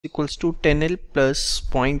Equals to 10L plus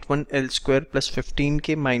 0.1L square plus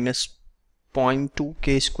 15K minus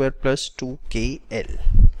 0.2K square plus 2KL,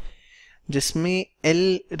 जिसमें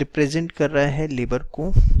L represent कर रहा है labour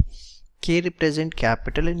को, K represent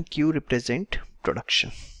capital and Q represent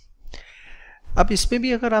production. अब इसमें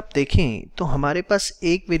भी अगर आप देखें तो हमारे पास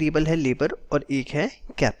एक वेरिएबल है लेबर और एक है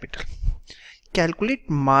capital. Calculate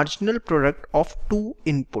marginal product of to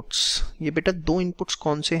inputs. ये बेटा दो इनपुट्स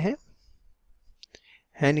कौन से हैं?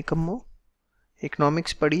 है निकम्मो,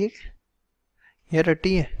 इकोनॉमिक्स पढ़िए या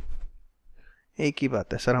रटी है? एक ही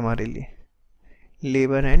बात है सर हमारे लिए,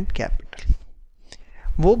 लेबर एंड कैपिटल।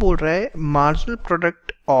 वो बोल रहा है marginal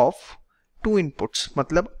product of to inputs,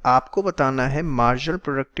 मतलब आपको बताना है marginal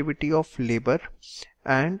productivity of labour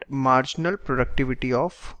and marginal productivity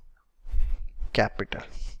of capital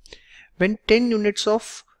when 10 units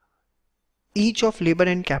of each of labour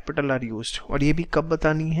and capital R used. और ये भी कब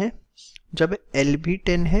बतानी है? जब L भी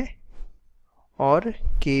 10 है और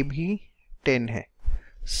K भी 10 है।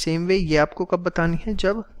 सेम वे ये आपको कब बतानी है?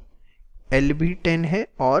 जब L भी 10 है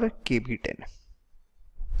और K भी 10 है।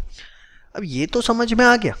 अब ये तो समझ में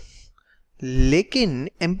आ गया, लेकिन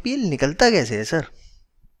MPL निकलता कैसे है सर?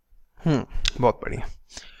 बहुत बढ़िया।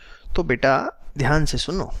 तो बेटा ध्यान से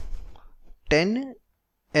सुनो,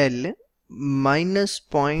 10L minus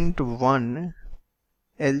 0.1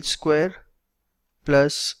 L square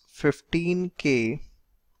plus 15K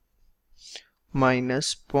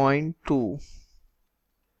minus 0.2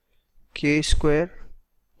 K square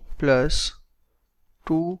plus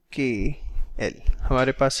 2KL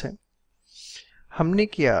हमारे पास है। हमने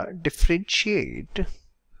किया डिफरेंशिएट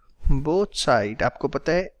बोथ साइड। आपको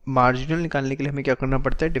पता है मार्जिनल निकालने के लिए हमें क्या करना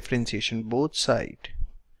पड़ता है? Differentiation both side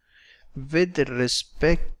with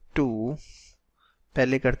respect to,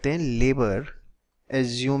 पहले करते हैं लेबर,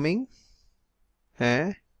 एज्यूमिंग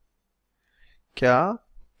है क्या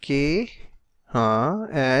के, हाँ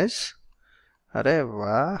एस, अरे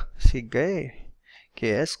वाह सीख गए, के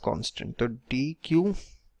एस कांस्टेंट। तो D Q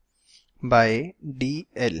by D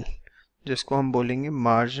L, जिसको हम बोलेंगे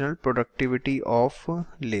मार्जिनल प्रोडक्टिविटी ऑफ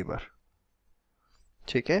लेबर,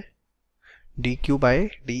 ठीक है। D Q by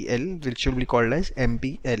D L which will be called as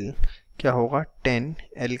MPL। क्या होगा?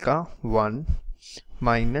 10L का 1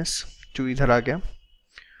 माइनस 2 इधर आ गया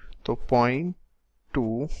तो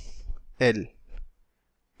 0.2L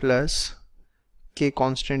प्लस K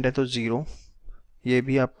कांस्टेंट है तो 0, ये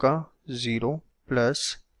भी आपका 0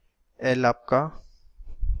 प्लस L आपका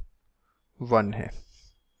 1 है।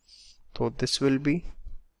 तो this will be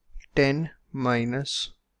 10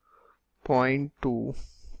 minus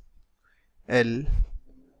 0.2L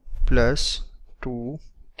plus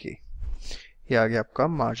 2K। ये आ गया आपका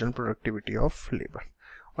मार्जिनल प्रोडक्टिविटी ऑफ लेबर।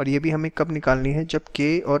 और ये भी हमें कब निकालनी है? जब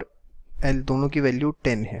K और L दोनों की वैल्यू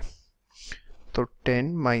 10 है। तो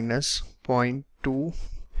 10 माइनस 0.2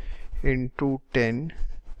 इंटू 10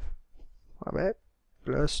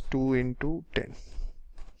 प्लस 2 इंटू 10,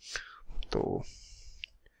 तो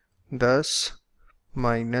 10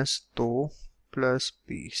 माइनस 2 प्लस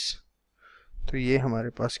 20, तो ये हमारे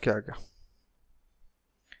पास क्या आ गया?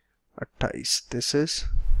 28। This is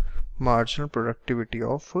marginal productivity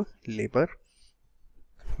of labor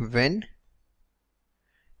when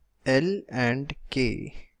L and K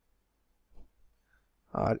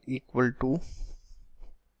are equal to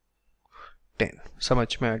 10। समझ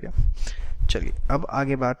में आ गया? चलिए अब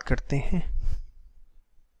आगे बात करते हैं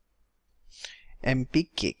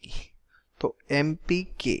MPK की। तो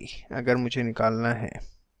MPK अगर मुझे निकालना है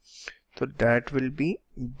तो that will be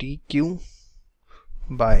DQ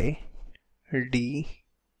by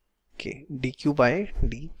DQ by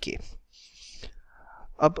DK।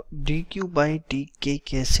 अब DQ by DK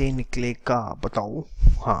कैसे निकलेगा बताओ?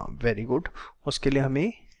 हाँ वेरी गुड। उसके लिए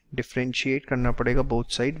हमें डिफरेंशिएट करना पड़ेगा both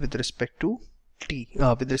side with respect to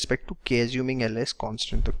with respect to K, assuming L as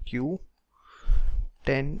constant. तो Q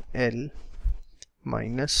 10L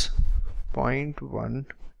minus 0.1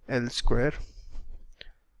 L square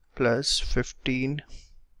plus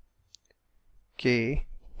 15K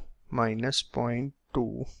minus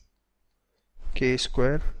 0.2 K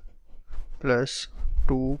square plus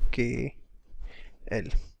 2KL।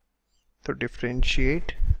 तो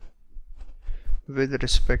differentiate with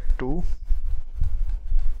respect to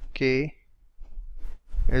K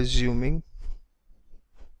assuming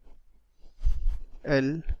L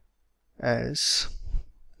as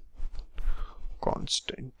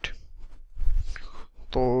constant.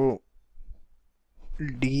 तो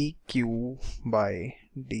DQ by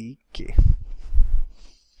DK,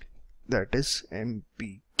 that is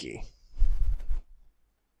MPK।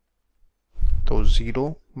 तो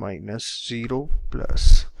 0 minus 0 plus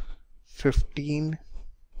 15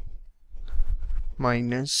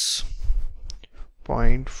 minus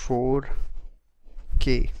 0.4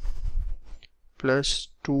 k plus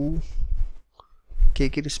 2 k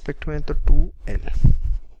की respect में तो 2l,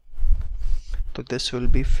 तो this will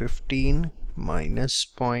be 15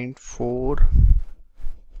 minus 0.4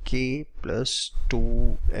 k plus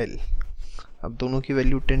 2l। अब दोनों की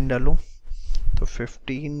वैल्यू 10 डालो तो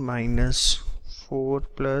 15 माइनस 4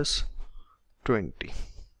 प्लस 20,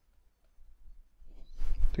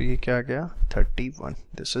 तो ये क्या आ गया 31।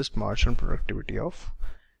 This is marginal productivity of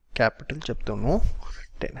capital जब दोनों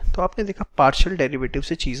 10 है। तो आपने देखा पार्शियल डेरिवेटिव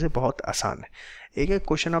से चीज़ें बहुत आसान है, एक एक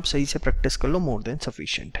क्वेश्चन आप सही से प्रैक्टिस कर लो, मोर देन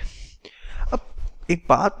सफिशिएंट है। अब एक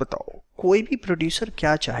बात बताओ, कोई भी प्रोड्यूसर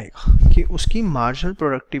क्या चाहेगा कि उसकी मार्जिनल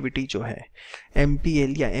प्रोडक्टिविटी जो है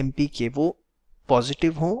MPL या MPK वो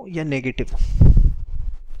पॉजिटिव हो या नेगेटिव हो?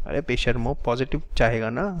 अरे बेशर्मो, पॉजिटिव चाहेगा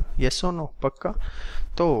ना, यस और नो, पक्का।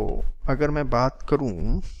 तो अगर मैं बात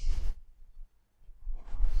करूं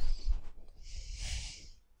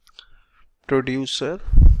producer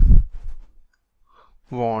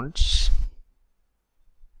wants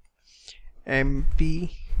MPL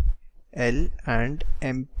and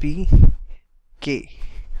MPK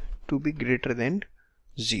to be greater than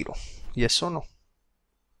 0, yes or no?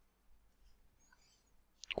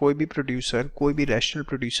 कोई भी प्रोड्यूसर, कोई भी रैशनल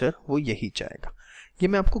प्रोड्यूसर वो यही चाहेगा। ये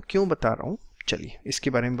मैं आपको क्यों बता रहा हूँ, चलिए इसके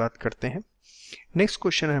बारे में बात करते हैं। नेक्स्ट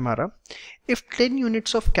क्वेश्चन है हमारा, if 10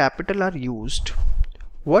 units of capital R used,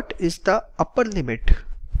 what is the upper limit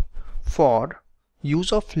for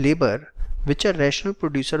use of labour which a rational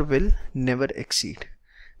producer will never exceed.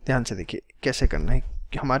 ध्यान से देखिए कैसे करना है।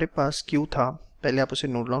 हमारे पास क्यू था, पहले आप उसे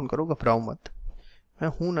नोट डाउन करो, घबराओ मत। मैं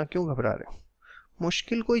हूं ना, क्यों घबरा रहे हो?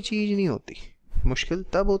 मुश्किल कोई चीज़ नहीं होती, मुश्किल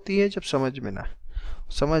तब होती है जब समझ में ना,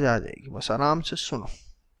 समझ आ जाएगी, बस आराम से सुनो।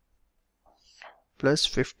 Plus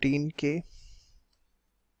 15k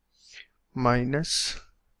minus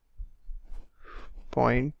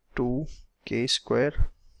 0.2k square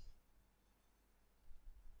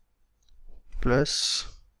plus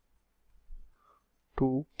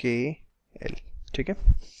 2kl, ठीक है।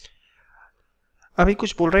 अभी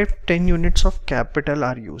कुछ बोल रहा है 10 units of capital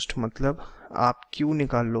R used, मतलब आप Q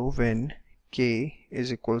निकाल लो when k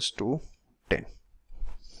is equals to 10,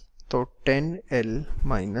 तो 10l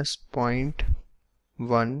minus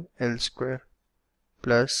 0.1l square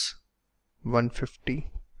plus 150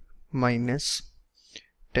 minus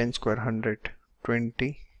 10 square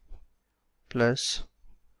 120 plus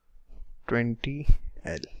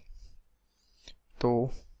 20l, तो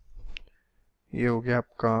ये हो गया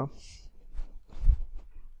आपका,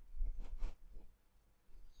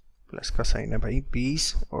 प्लस का साइन है भाई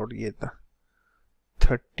 20, और ये था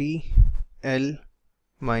 30l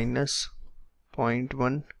minus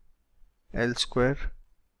 0.1l square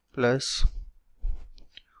plus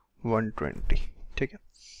 120, ठीक है।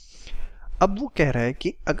 अब वो कह रहा है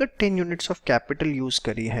कि अगर 10 यूनिट्स ऑफ कैपिटल यूज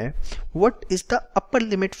करी है, what is the upper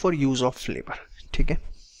limit for use of labour, ठीक है।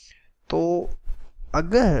 तो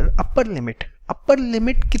अगर अपर लिमिट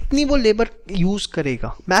कितनी वो लेबर यूज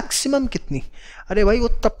करेगा, मैक्सिमम कितनी? अरे भाई वो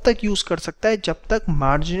तब तक यूज कर सकता है जब तक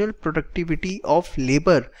marginal productivity of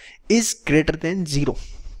labour is greater than 0।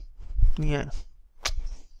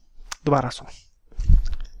 दोबारा सुन,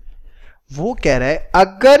 वो कह रहा है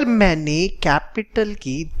अगर मैंने कैपिटल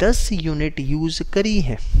की 10 यूनिट यूज करी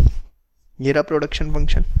है, ये रहा प्रोडक्शन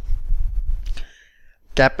फंक्शन,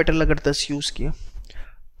 कैपिटल अगर 10 यूज किया,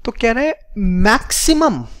 तो कह रहा है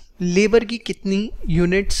मैक्सिमम लेबर की कितनी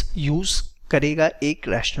यूनिट्स यूज करेगा एक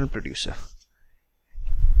rational producer.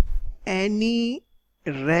 Any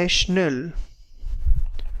rational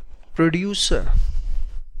producer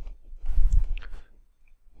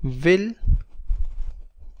will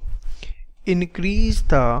increase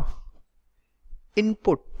the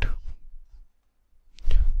input,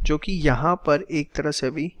 जो कि यहां पर एक तरह से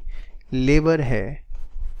अभी लेबर है,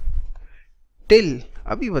 टिल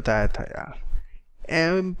अभी बताया था यार,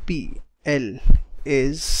 MPL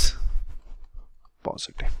इज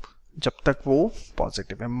पॉजिटिव, जब तक वो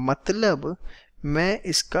पॉजिटिव है। मतलब मैं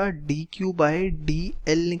इसका dq बाय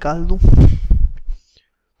dl निकाल दूं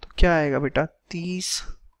तो क्या आएगा बेटा, 30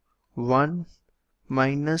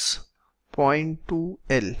 माइनस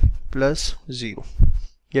 0.2l प्लस 0,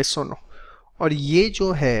 यस और नो। और ये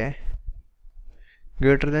जो है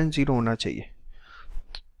ग्रेटर देन 0 होना चाहिए,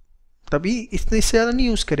 तभी इससे ज़्यादा नहीं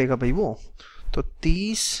यूज़ करेगा भाई वो। तो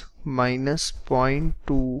 30 minus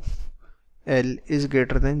 0.2l is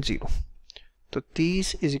greater than 0, तो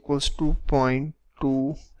 30 इज इक्वल्स टू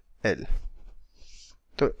 0.2l,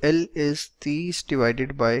 तो l इज 30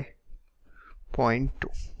 डिवाइडेड बाय 0.2,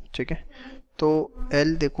 ठीक है। तो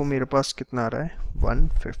l देखो मेरे पास कितना आ रहा है,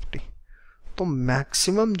 150। तो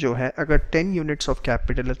मैक्सिमम जो है, अगर 10 यूनिट्स ऑफ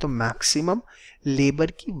कैपिटल है तो मैक्सिमम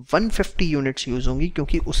लेबर की 150 यूनिट्स यूज होंगी,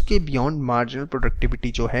 क्योंकि उसके बियॉन्ड मार्जिनल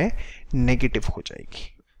प्रोडक्टिविटी जो है नेगेटिव हो जाएगी।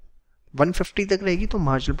 150 तक रहेगी तो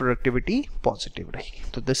मार्जिनल प्रोडक्टिविटी पॉजिटिव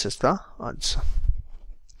रहेगी। तो दिस इज द आंसर।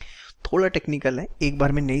 थोड़ा टेक्निकल है, एक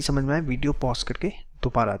बार में नहीं समझ में आया वीडियो पॉज करके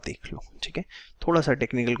दोबारा देख लो, ठीक है। थोड़ा सा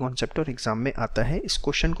टेक्निकल कॉन्सेप्ट और एग्जाम में आता है। इस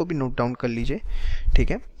क्वेश्चन को भी नोट डाउन कर लीजिए,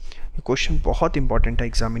 ठीक है। ये क्वेश्चन बहुत इंपॉर्टेंट है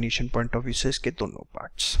एग्जामिनेशन पॉइंट ऑफ व्यू से, इसके दोनों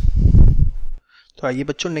पार्ट्स। तो आइए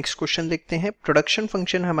बच्चों नेक्स्ट क्वेश्चन देखते हैं। प्रोडक्शन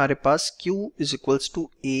फंक्शन हमारे पास Q is equals to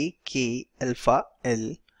A K alpha L,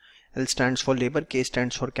 L stands for labour, K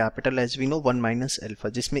stands for capital, as we know 1 minus alpha,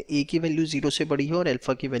 जिसमें A की वैल्यू 0 से बड़ी है और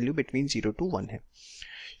अल्फा की वैल्यू बिटवीन 0 to 1 है।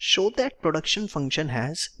 Show that production function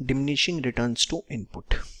has diminishing returns to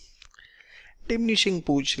input. Diminishing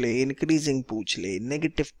पूछ ले, इंक्रीजिंग पूछ ले,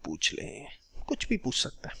 नेगेटिव पूछ ले, कुछ भी पूछ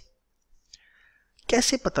सकता है।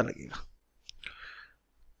 कैसे पता लगेगा?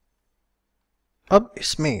 अब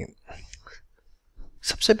इसमें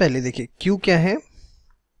सबसे पहले देखिए Q क्या है,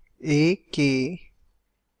 A K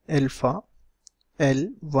alpha L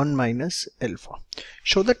 1 minus alpha.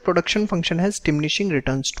 Show that production function has diminishing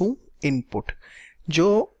returns to input. जो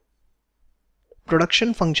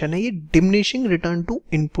प्रोडक्शन फंक्शन है ये डिमिनिशिंग रिटर्न टू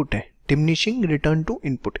इनपुट है। Diminishing return to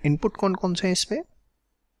input, input कौन कौन से हैं इसमें?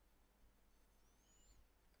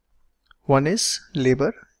 One is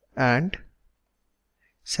labour and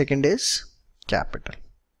second is capital,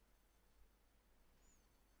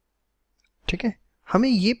 ठीक है। हमें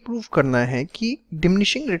ये प्रूव करना है कि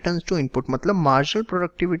डिमिनिशिंग रिटर्न्स टू इनपुट मतलब मार्जिनल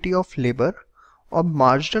प्रोडक्टिविटी ऑफ लेबर और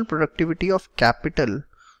मार्जिनल प्रोडक्टिविटी ऑफ कैपिटल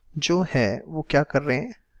जो है वो क्या कर रहे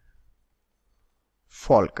हैं,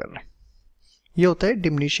 फॉल कर रहे हैं। ये होता है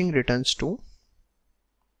डिमिनिशिंग रिटर्न्स टू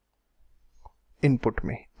इनपुट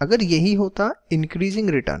में। अगर यही होता इंक्रीजिंग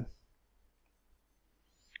रिटर्न,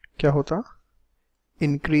 क्या होता,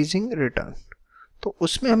 इंक्रीजिंग रिटर्न, तो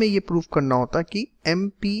उसमें हमें ये प्रूव करना होता कि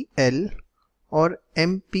MPL और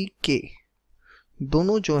MPK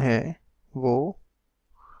दोनों जो हैं वो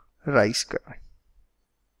राइज कर रहे हैं।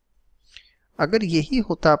 अगर यही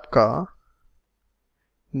होता आपका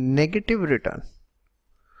नेगेटिव रिटर्न,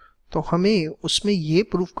 तो हमें उसमें ये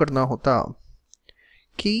प्रूव करना होता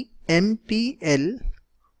कि MPL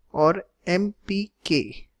और MPK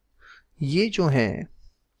ये जो हैं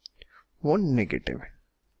वो नेगेटिव है,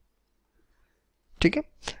 ठीक है।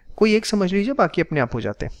 कोई एक समझ लीजिए, बाकी अपने आप हो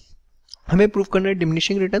जाते हैं। हमें प्रूव करना है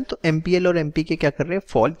डिमिनिशिंग रिटर्न, तो MPL और MPK क्या कर रहे हैं,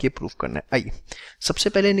 फॉल, ये प्रूव करना है। आइए सबसे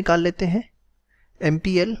पहले निकाल लेते हैं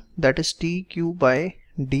MPL, that is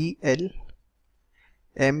TQ/DL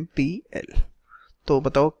MPL। तो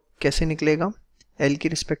बताओ कैसे निकलेगा? L की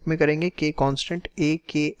रिस्पेक्ट में करेंगे, K constant, A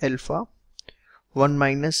K alpha 1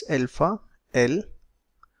 minus alpha L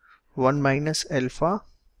 1 minus alpha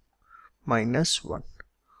 -1,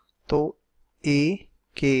 तो A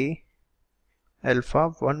K alpha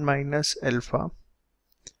 1 minus alpha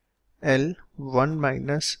L 1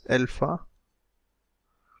 minus alpha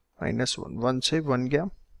 -1, 1 से 1 गया,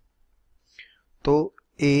 तो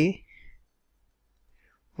A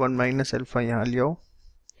 1 माइनस अल्फा यहाँ ले आओ,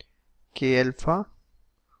 K अल्फा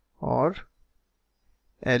और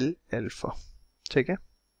L अल्फा, ठीक है,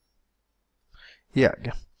 ये आ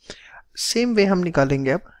गया। सेम वे हम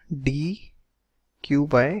निकालेंगे अब DQ/DK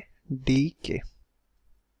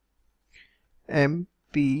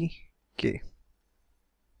MPK।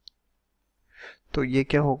 तो ये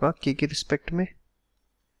क्या होगा, K की रिस्पेक्ट में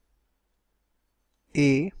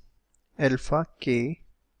A अल्फा K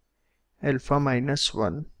अल्फा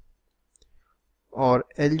 -1 और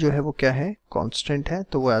L जो है वो क्या है, कांस्टेंट है,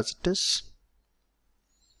 तो वो as it is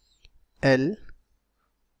L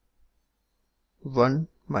 1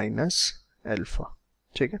 minus alpha,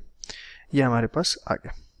 ठीक है। ये हमारे पास आ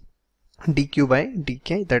गया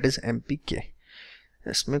DQ/DK दैट इज MPK।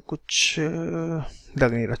 इसमें कुछ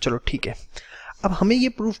लग नहीं रहा, चलो ठीक है। अब हमें ये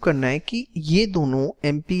प्रूव करना है कि ये दोनों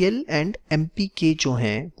MPL एंड MPK जो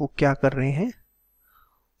हैं वो क्या कर रहे हैं,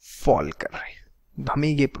 फॉल कर रहे हैं। हमें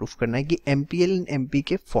ये प्रूव करना है कि MPL एंड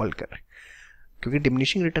MPK फॉल कर रहे हैं, क्योंकि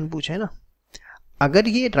डिमिनिशिंग रिटर्न पूछा है ना। अगर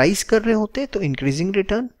ये राइज कर रहे होते तो इंक्रीजिंग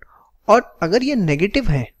रिटर्न, और अगर ये नेगेटिव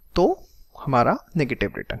है तो हमारा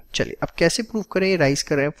नेगेटिव रिटर्न। चलिए अब कैसे प्रूव करें ये राइज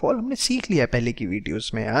कर रहे हैं, फॉल, हमने सीख लिया पहले की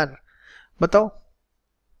वीडियोस में यार, बताओ।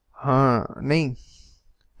 हाँ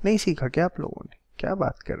नहीं सीखा क्या आप लोगों ने, क्या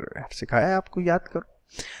बात कर रहे हो यार, सिखाया है आपको, याद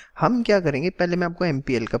करो। हम क्या करेंगे, पहले मैं आपको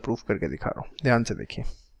MPL का प्रूफ करके दिखा रहा हूँ, ध्यान से देखिए।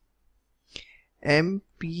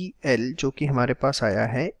 MPL जो कि हमारे पास आया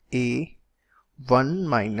है A 1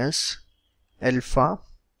 minus alpha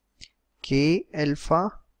K alpha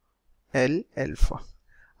L alpha,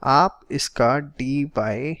 आप इसका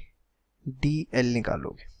D/DK DL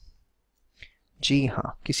निकालोगे। जी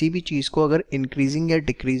हाँ, किसी भी चीज़ को अगर इंक्रीजिंग या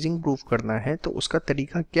डिक्रीजिंग प्रूफ करना है तो उसका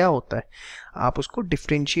तरीका क्या होता है, आप उसको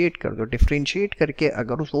डिफ्रेंशिएट कर दो। डिफ्रेंशिएट करके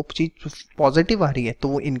अगर वो चीज़ पॉजिटिव आ रही है तो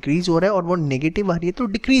वो इंक्रीज हो रहा है, और वो नेगेटिव आ रही है तो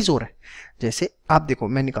डिक्रीज हो रहा है। जैसे आप देखो,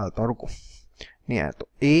 मैं निकालता हूँ, रुको, नहीं आया तो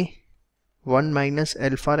A1 माइनस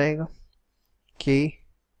एल्फा रहेगा, K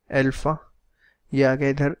एल्फा, ये आ गया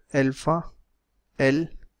इधर एल्फा L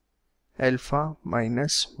एल्फा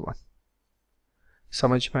माइनस 1।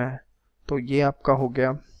 समझ में आया? तो ये आपका हो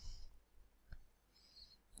गया,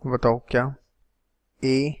 बताओ क्या,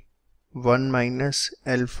 A1 minus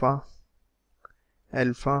alpha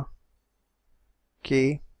alpha K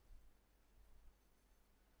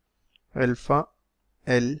alpha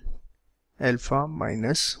L alpha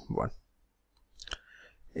minus 1।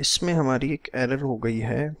 इसमें हमारी एक एरर हो गई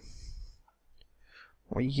है,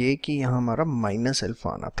 और ये कि यहाँ हमारा माइनस एल्फा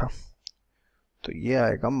आना था, तो ये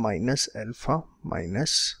आएगा माइनस एल्फा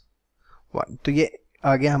माइनस 1। तो ये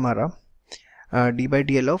आ गया हमारा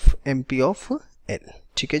d/dl of MP of L।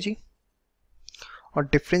 ठीक है जी। और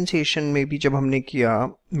डिफ्रेंशिएशन में भी जब हमने किया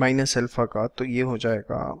माइनस एल्फा का, तो ये हो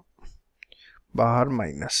जाएगा बाहर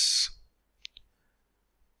माइनस।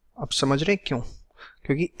 अब समझ रहे क्यों?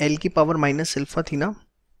 क्योंकि L की पावर माइनस एल्फा थी ना।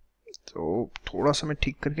 तो थोड़ा सा मैं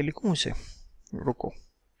ठीक करके लिखूं इसे, रुको,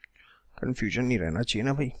 कंफ्यूजन नहीं रहना चाहिए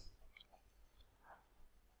ना भाई।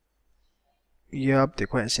 ये आप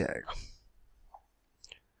देखो ऐसे आएगा,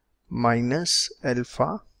 minus alpha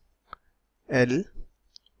L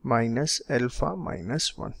minus alpha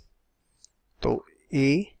minus 1। तो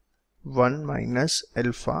A1 माइनस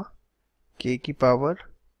एल्फा K की पावर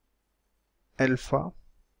एल्फा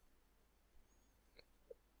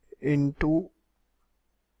इंटू,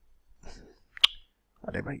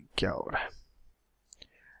 अरे भाई क्या हो रहा है,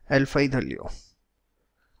 एल्फा इधर लियो,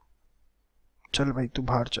 चल भाई तू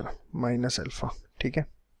बाहर चल, माइनस एल्फा, ठीक है।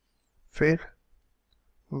 फिर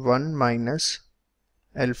 1 माइनस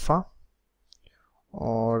एल्फा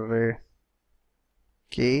और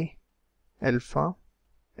K alpha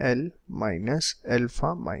L minus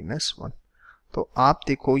alpha minus 1। तो आप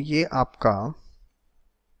देखो ये आपका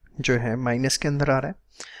जो है माइनस के अंदर आ रहा है।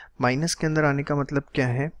 माइनस के अंदर आने का मतलब क्या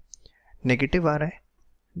है, नेगेटिव आ रहा है।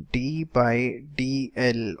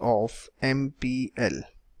 d/dl of MPL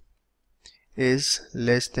is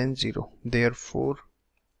less than 0, therefore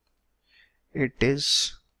it is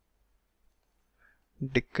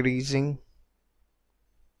decreasing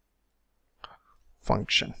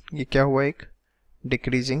function। ये क्या हुआ, एक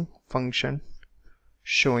decreasing function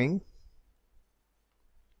showing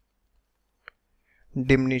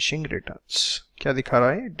diminishing returns। क्या दिखा रहा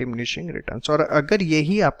है, diminishing returns। और अगर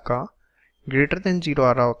यही आपका ग्रेटर देन 0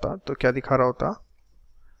 आ रहा होता तो क्या दिखा रहा होता,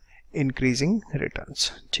 इंक्रीजिंग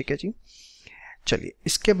रिटर्न्स। ठीक है जी। चलिए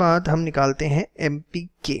इसके बाद हम निकालते हैं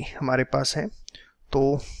MPK, हमारे पास है,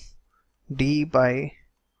 तो d/dk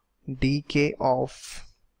of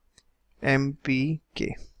MPK,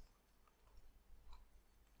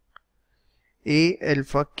 A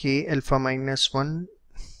alpha K alpha minus 1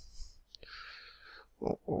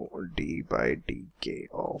 d/dk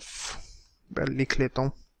of, लिख लेता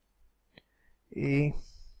हूँ, A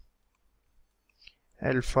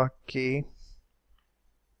alpha K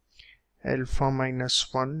alpha minus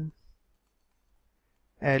 1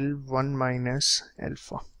 L1 minus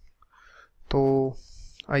alpha. तो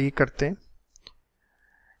आइए करते हैं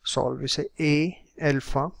सॉल्व इसे। A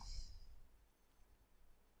एल्फा,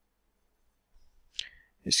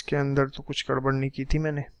 इसके अंदर तो कुछ गड़बड़ नहीं की थी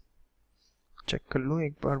मैंने, चेक कर लूँ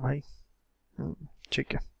एक बार भाई।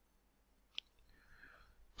 ठीक है,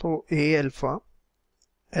 तो A alpha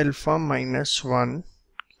alpha minus 1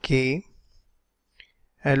 K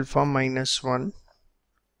alpha minus 1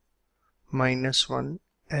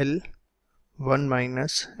 L1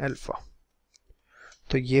 minus alpha.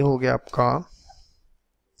 तो ये हो गया आपका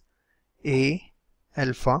A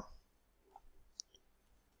alpha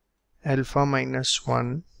alpha minus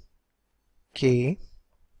 1 K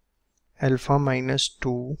alpha minus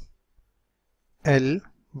 2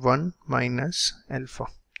 L1 minus alpha.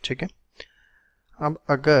 ठीक है, अब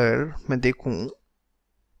अगर मैं देखूं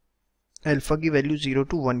अल्फा की वैल्यू 0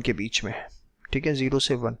 to 1 के बीच में है, ठीक है, 0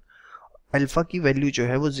 से 1, अल्फा की वैल्यू जो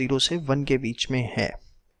है वो 0 से 1 के बीच में है,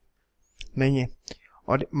 नहीं है,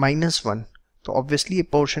 और -1, तो ऑब्वियसली ये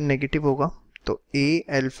पोर्शन नेगेटिव होगा। तो A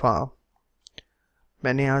एल्फा,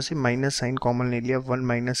 मैंने यहाँ से माइनस साइन कॉमन ले लिया, 1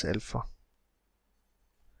 minus alpha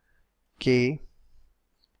K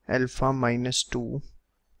alpha minus 2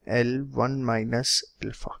 L1 minus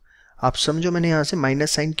alpha. आप समझो मैंने यहाँ से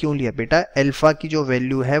माइनस साइन क्यों लिया बेटा, अल्फा की जो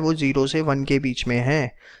वैल्यू है वो 0 से 1 के बीच में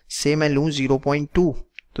है, से मैं लूँ 0.2,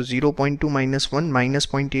 तो 0.2 माइनस 1 माइनस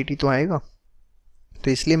 0.8 ही तो आएगा,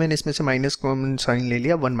 तो इसलिए मैंने इसमें से माइनस कॉमन साइन ले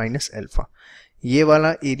लिया, 1 माइनस अल्फा। ये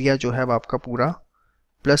वाला एरिया जो है अब आपका पूरा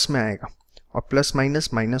प्लस में आएगा, और प्लस माइनस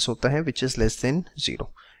माइनस होता है विच इज़ लेस देन 0।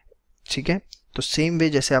 ठीक है, तो सेम वे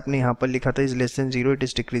जैसे आपने यहाँ पर लिखा था is less than 0, it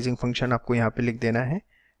is decreasing function, आपको यहाँ पे लिख देना है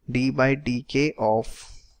डी बाई डी के ऑफ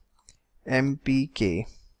एम पी के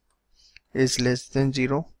is less than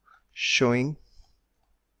 0 showing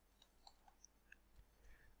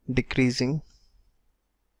decreasing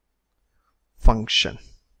function,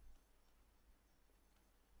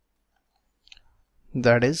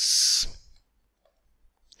 that is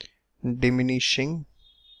diminishing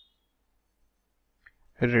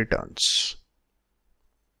returns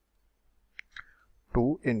to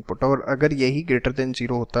input। और अगर यही ग्रेटर देन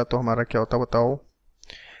 0 होता तो हमारा क्या होता बताओ,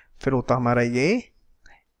 फिर होता हमारा ये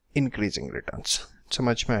इंक्रीजिंग रिटर्न्स।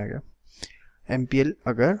 समझ में आ गया? एमपीएल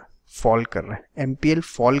अगर फॉल कर रहा है, एमपीएल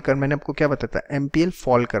फॉल कर, मैंने आपको क्या बताया था, एमपीएल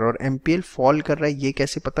फॉल कर रहा है, और एमपीएल फॉल कर रहा है ये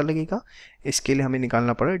कैसे पता लगेगा, इसके लिए हमें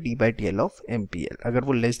निकालना पड़ा D by D L of MPL. अगर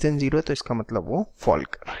वो लेस देन 0 है तो इसका मतलब वो फॉल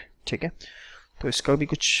कर रहा है। ठीक है, तो इसका भी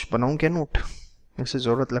कुछ बनाऊं क्या नोट, वैसे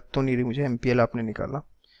ज़रूरत लग तो नहीं रही मुझे। एमपीएल आपने निकाला,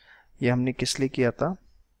 ये हमने किस लिए किया था,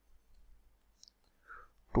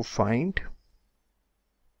 to find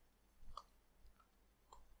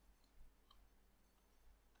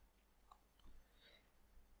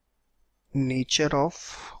nature of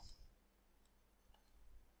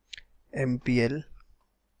MPL,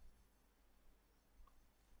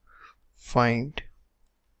 find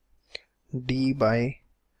D by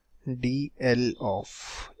DL of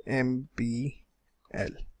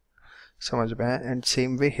MPL। समझ में आया? And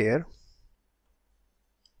same way here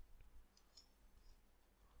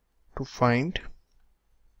to find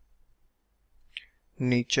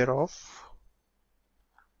nature of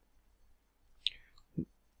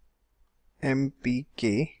MPK,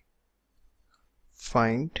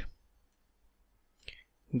 find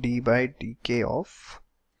D by DK of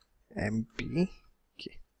MPK।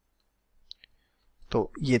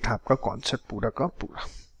 तो ये था आपका कॉन्सेप्ट पूरा का पूरा।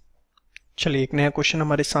 चलिए एक नया क्वेश्चन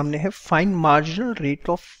हमारे सामने है, find marginal rate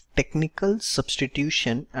of technical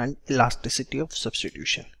substitution and elasticity of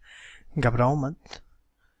substitution. घबराओ मत,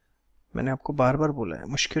 मैंने आपको बार बार बोला है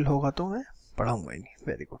मुश्किल होगा तो मैं पढ़ाऊंगा ही नहीं।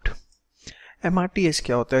 Very good. MRTS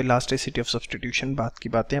क्या होता है, इलास्टिसिटी ऑफ सब्स्टिट्यूशन, बात की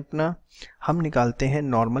बातें अपना हम निकालते हैं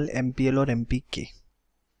नॉर्मल MPL और MPK।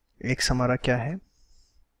 एक हमारा क्या है,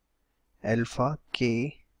 अल्फा के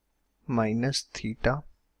minus theta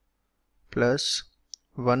plus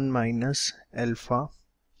 1 minus alpha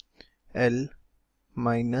L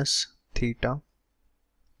minus theta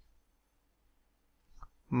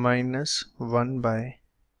minus 1 by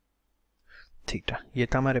theta, ये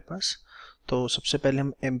था हमारे पास। तो सबसे पहले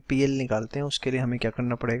हम MPL निकालते हैं, उसके लिए हमें क्या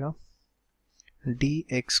करना पड़ेगा,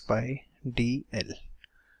 dx बाई dl।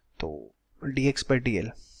 तो dx by dl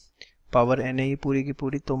power n है ये पूरी की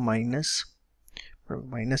पूरी, तो माइनस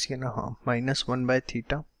ये ना, हाँ माइनस 1 बाय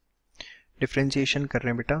थीटा, डिफ्रेंशिएशन कर रहे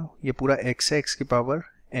हैं बेटा, ये पूरा x है, x की पावर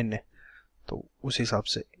n है, तो उस हिसाब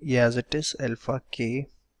से ये एज इट इज अल्फा के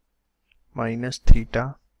minus theta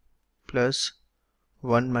plus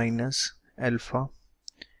 1 minus alpha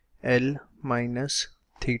L minus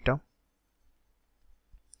theta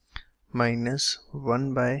minus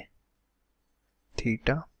 1 by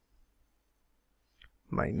theta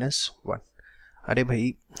minus 1। अरे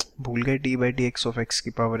भाई भूल गए, D by D x of x की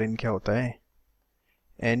पावर n क्या होता है,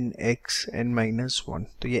 n x n माइनस 1।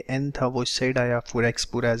 तो ये n था वो इस साइड आया, पूरा x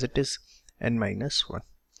पूरा as it is n minus 1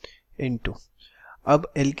 into,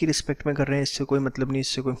 अब l की रिस्पेक्ट में कर रहे हैं, इससे कोई मतलब नहीं,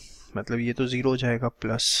 इससे कोई मतलब, ये तो 0 हो जाएगा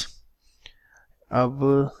प्लस, अब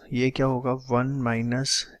ये क्या होगा 1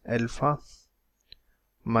 minus alpha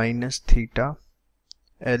minus theta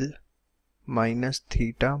L minus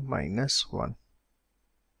theta minus 1।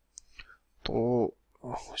 तो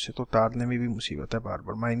उसे तो उतारने में भी मुसीबत है बार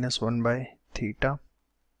बार, माइनस 1 बाय थीटा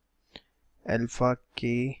अल्फा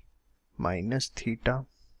के minus theta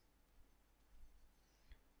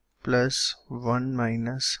plus 1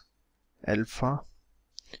 minus alpha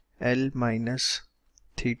L minus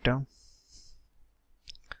theta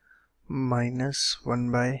minus 1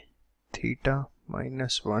 by theta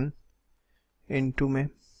minus 1 into में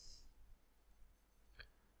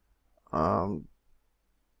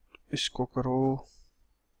इसको करो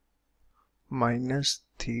माइनस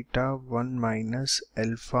थीटा 1 माइनस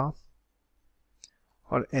अल्फा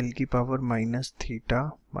और L की power minus theta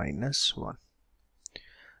minus 1,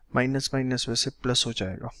 minus minus वैसे प्लस हो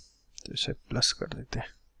जाएगा तो इसे प्लस कर देते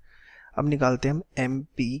हैं। अब निकालते हैं हम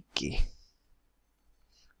MPK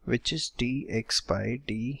which is dx by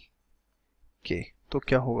D के। तो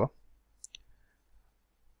क्या होगा,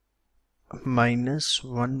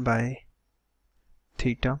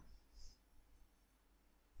 -1/θ,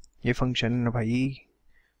 ये फंक्शन है ना भाई,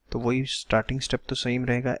 तो वही स्टार्टिंग स्टेप तो सेम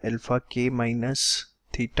रहेगा, alpha k minus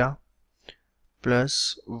theta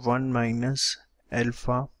plus 1 minus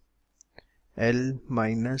alpha l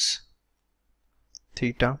minus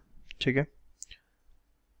theta, ठीक है,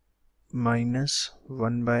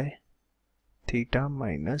 -1/θ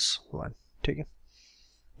माइनस 1, ठीक है,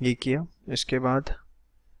 ये किया। इसके बाद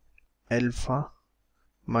alpha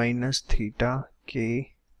minus theta k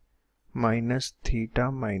minus theta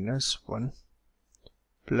minus 1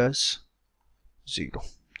 plus 0,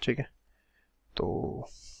 ठीक है, तो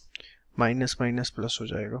माइनस माइनस प्लस हो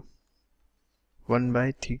जाएगा,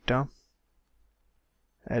 1/θ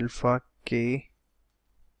alpha k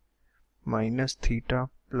minus theta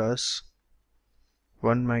plus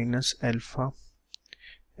 1 minus alpha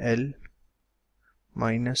l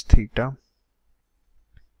minus theta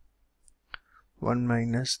 1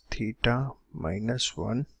 minus theta minus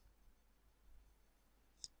 1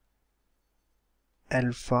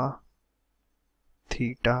 alpha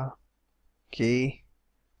theta k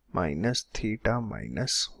minus theta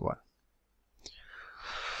minus 1।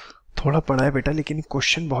 थोड़ा पढ़ा है बेटा, लेकिन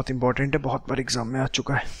क्वेश्चन बहुत इंपॉर्टेंट है, बहुत बार एग्जाम में आ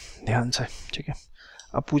चुका है, ध्यान से, ठीक है।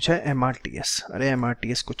 अब पूछा है MRTS, अरे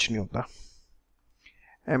MRTS कुछ नहीं होता,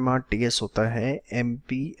 MRTS होता है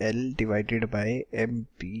MPL डिवाइडेड बाय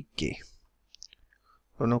MPK,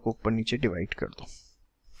 दोनों को ऊपर नीचे डिवाइड कर दो।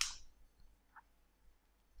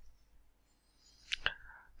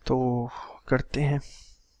 तो करते हैं,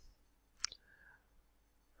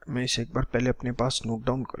 मैं इसे एक बार पहले अपने पास नोट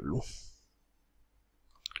डाउन कर लूं।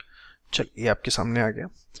 चल, ये आपके सामने आ गया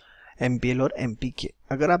MPL और MPK।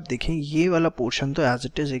 अगर आप देखें ये वाला पोर्शन तो एज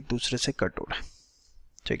इट इज एक दूसरे से कट हो रहा है,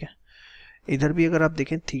 ठीक है। इधर भी अगर आप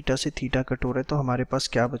देखें थीटा से थीटा कट हो रहा है, तो हमारे पास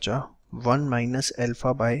क्या बचा, 1 माइनस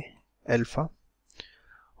अल्फा बाय अल्फा,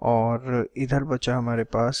 और इधर बचा हमारे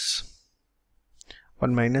पास 1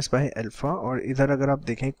 माइनस बाय अल्फा, और इधर अगर आप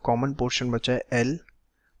देखें कॉमन पोर्शन बचा है L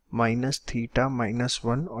माइनस थीटा माइनस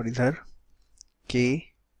 1, और इधर K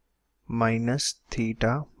माइनस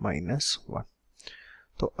थीटा माइनस 1।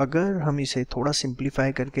 तो अगर हम इसे थोड़ा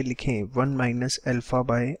सिंप्लीफाई करके लिखें, 1 minus alpha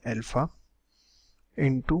by alpha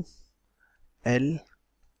into L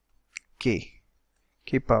K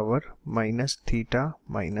की power minus theta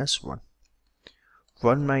minus 1,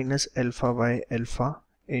 1 minus alpha by alpha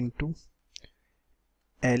into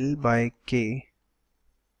L bye K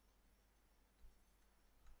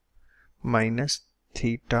minus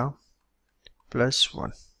theta plus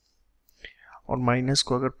 1, और माइनस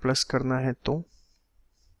को अगर प्लस करना है तो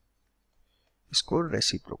इसको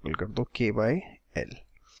रेसिप्रोकल कर दो, K bye L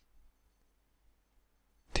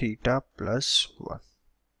theta plus 1।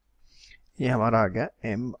 ये हमारा आ गया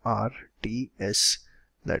MRTS,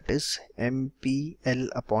 that is MPL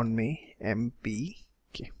upon में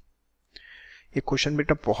MPK। ये क्वेश्चन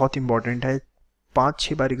बेटा बहुत इंपॉर्टेंट है,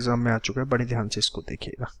 5-6 बार एग्जाम में आ चुका है, बड़े ध्यान से इसको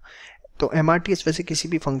देखिएगा। तो MRTS वैसे किसी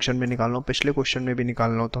भी फंक्शन में निकालना हो, पिछले क्वेश्चन में भी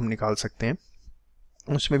निकालना हो तो हम निकाल सकते हैं।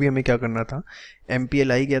 उसमें भी हमें क्या करना था,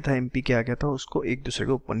 MPL आ ही गया था, MPK आ गया था, उसको एक दूसरे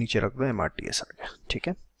के ऊपर नीचे रख दो, MRTS आ गया, ठीक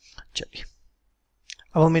है। चलिए,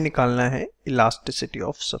 अब हमें निकालना है इलास्टिसिटी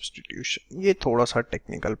ऑफ सब्स्टिट्यूशन। ये थोड़ा सा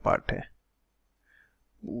टेक्निकल पार्ट है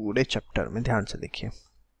पूरे चैप्टर में, ध्यान से देखिए।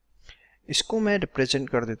 इसको मैं रिप्रेजेंट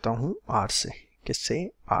कर देता हूँ R से,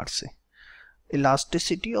 किससे, R से।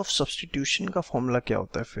 इलास्टिसिटी ऑफ सब्स्टिट्यूशन का फॉर्मूला क्या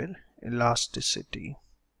होता है फिर, इलास्टिसिटी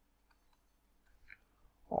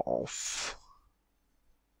ऑफ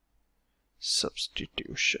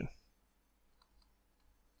सब्स्टिट्यूशन,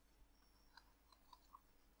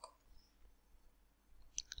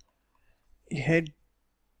 यह है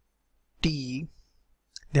T,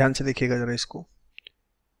 ध्यान से देखिएगा जरा इसको,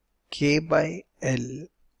 K बाय L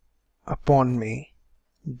अपॉन में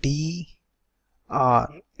D R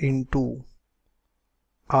into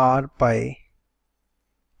R bye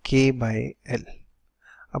K bye L।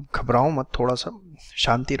 अब घबराओ मत, थोड़ा सा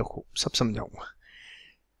शांति रखो, सब समझाऊंगा,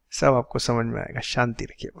 सब आपको समझ में आएगा, शांति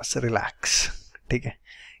रखिए बस, रिलैक्स, ठीक है।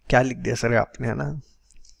 क्या लिख दिया सर आपने, है ना,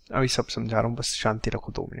 अभी सब समझा रहा हूँ, बस शांति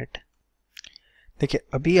रखो 2 मिनट। देखिए,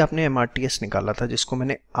 अभी आपने MRTS निकाला था जिसको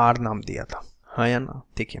मैंने R नाम दिया था, हाँ या ना,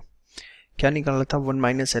 देखिए क्या निकाला था, 1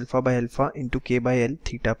 minus alpha by alpha into K bye L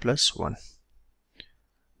theta plus 1।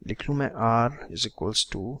 लिख लूँ मैं R is equals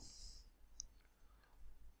to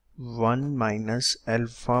 1 minus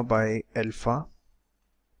alpha by alpha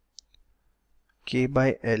K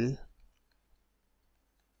bye L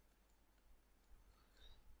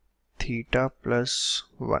theta plus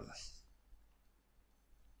 1,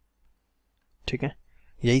 ठीक है,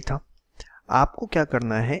 यही था। आपको क्या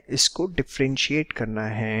करना है, इसको डिफरेंशिएट करना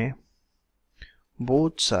है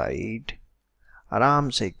बोथ साइड, आराम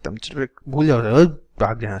से एकदम भूल जाओ,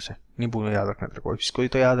 भाग यहाँ से, नहीं भूल, याद रखना तेरे को, इसको ही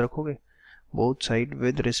तो याद रखोगे। Both side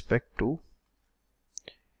with respect to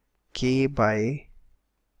k bye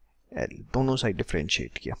l, दोनों साइड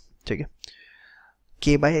डिफरेंशिएट किया, ठीक है।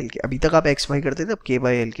 k बाय l के, अभी तक आप x y करते थे, अब k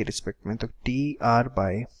बाय l के रिस्पेक्ट में, तो dr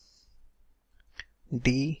बाय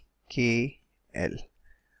dkl,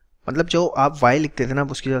 मतलब जो आप y लिखते थे ना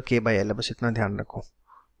उसकी जगह k बाय l है, बस इतना ध्यान रखो।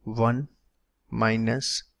 1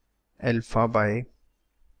 माइनस अल्फा बाय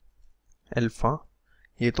अल्फा,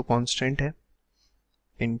 ये तो कांस्टेंट है,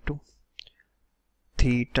 into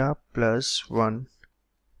theta plus 1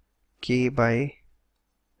 k bye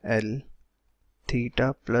l,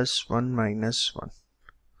 theta plus 1 minus 1,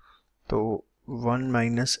 तो 1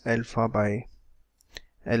 minus alpha by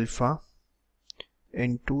alpha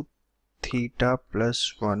into theta plus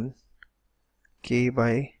 1 k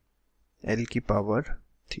bye l की पावर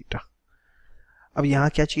थीटा। अब यहाँ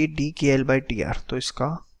क्या चाहिए, डी के एल बाई टी आर, तो इसका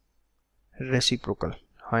रेसिप्रोकल,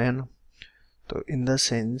 हाँ या ना। तो in the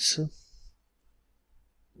sense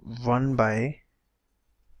 1 bye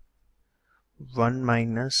 1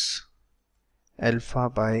 minus alpha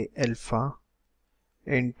by alpha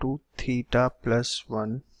into theta plus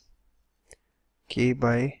 1 k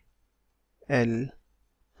bye l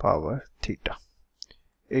power theta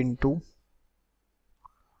into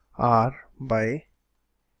r bye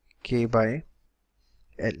k bye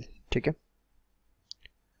l, ठीक है।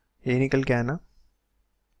 ये निकल के आया ना।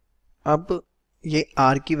 अब ये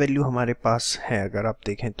r की वैल्यू हमारे पास है, अगर आप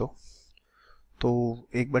देखें तो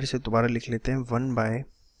एक बार इसे दोबारा लिख लेते हैं। 1 bye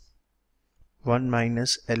 1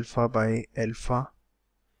 minus alpha by alpha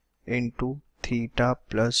into theta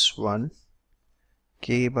plus 1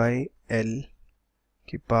 k bye l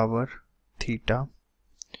की power theta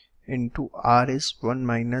into r is 1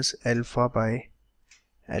 minus alpha by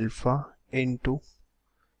alpha into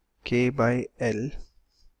k bye l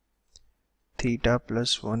theta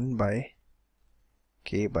plus 1 bye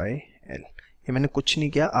k bye l। ये मैंने कुछ नहीं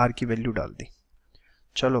किया, r की value डाल दी।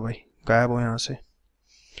 चलो भाई गायब हो यहाँ से।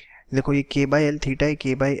 देखो ये k बाय l थीटा है,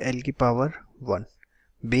 k बाय l की पावर 1,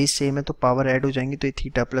 बेस सेम है तो पावर ऐड हो जाएंगी, तो ये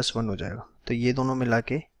थीटा प्लस 1 हो जाएगा, तो ये दोनों मिला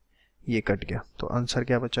के ये कट गया, तो आंसर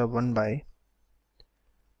क्या बचा, 1 by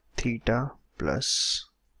theta plus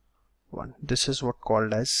 1। This is what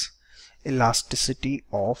called as elasticity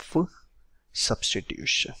of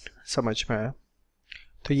substitution. समझ में आया।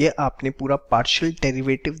 तो ये आपने पूरा पार्शियल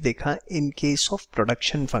डेरिवेटिव देखा in case of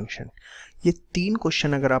production function. ये 3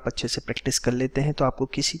 क्वेश्चन अगर आप अच्छे से प्रैक्टिस कर लेते हैं तो आपको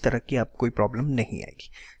किसी तरह की कोई प्रॉब्लम नहीं आएगी।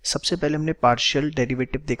 सबसे पहले हमने पार्शियल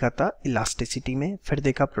डेरिवेटिव देखा था इलास्टिसिटी में, फिर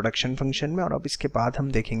देखा प्रोडक्शन फंक्शन में, और अब इसके बाद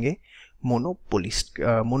हम देखेंगे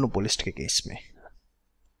मोनोपोलिस्ट के केस में।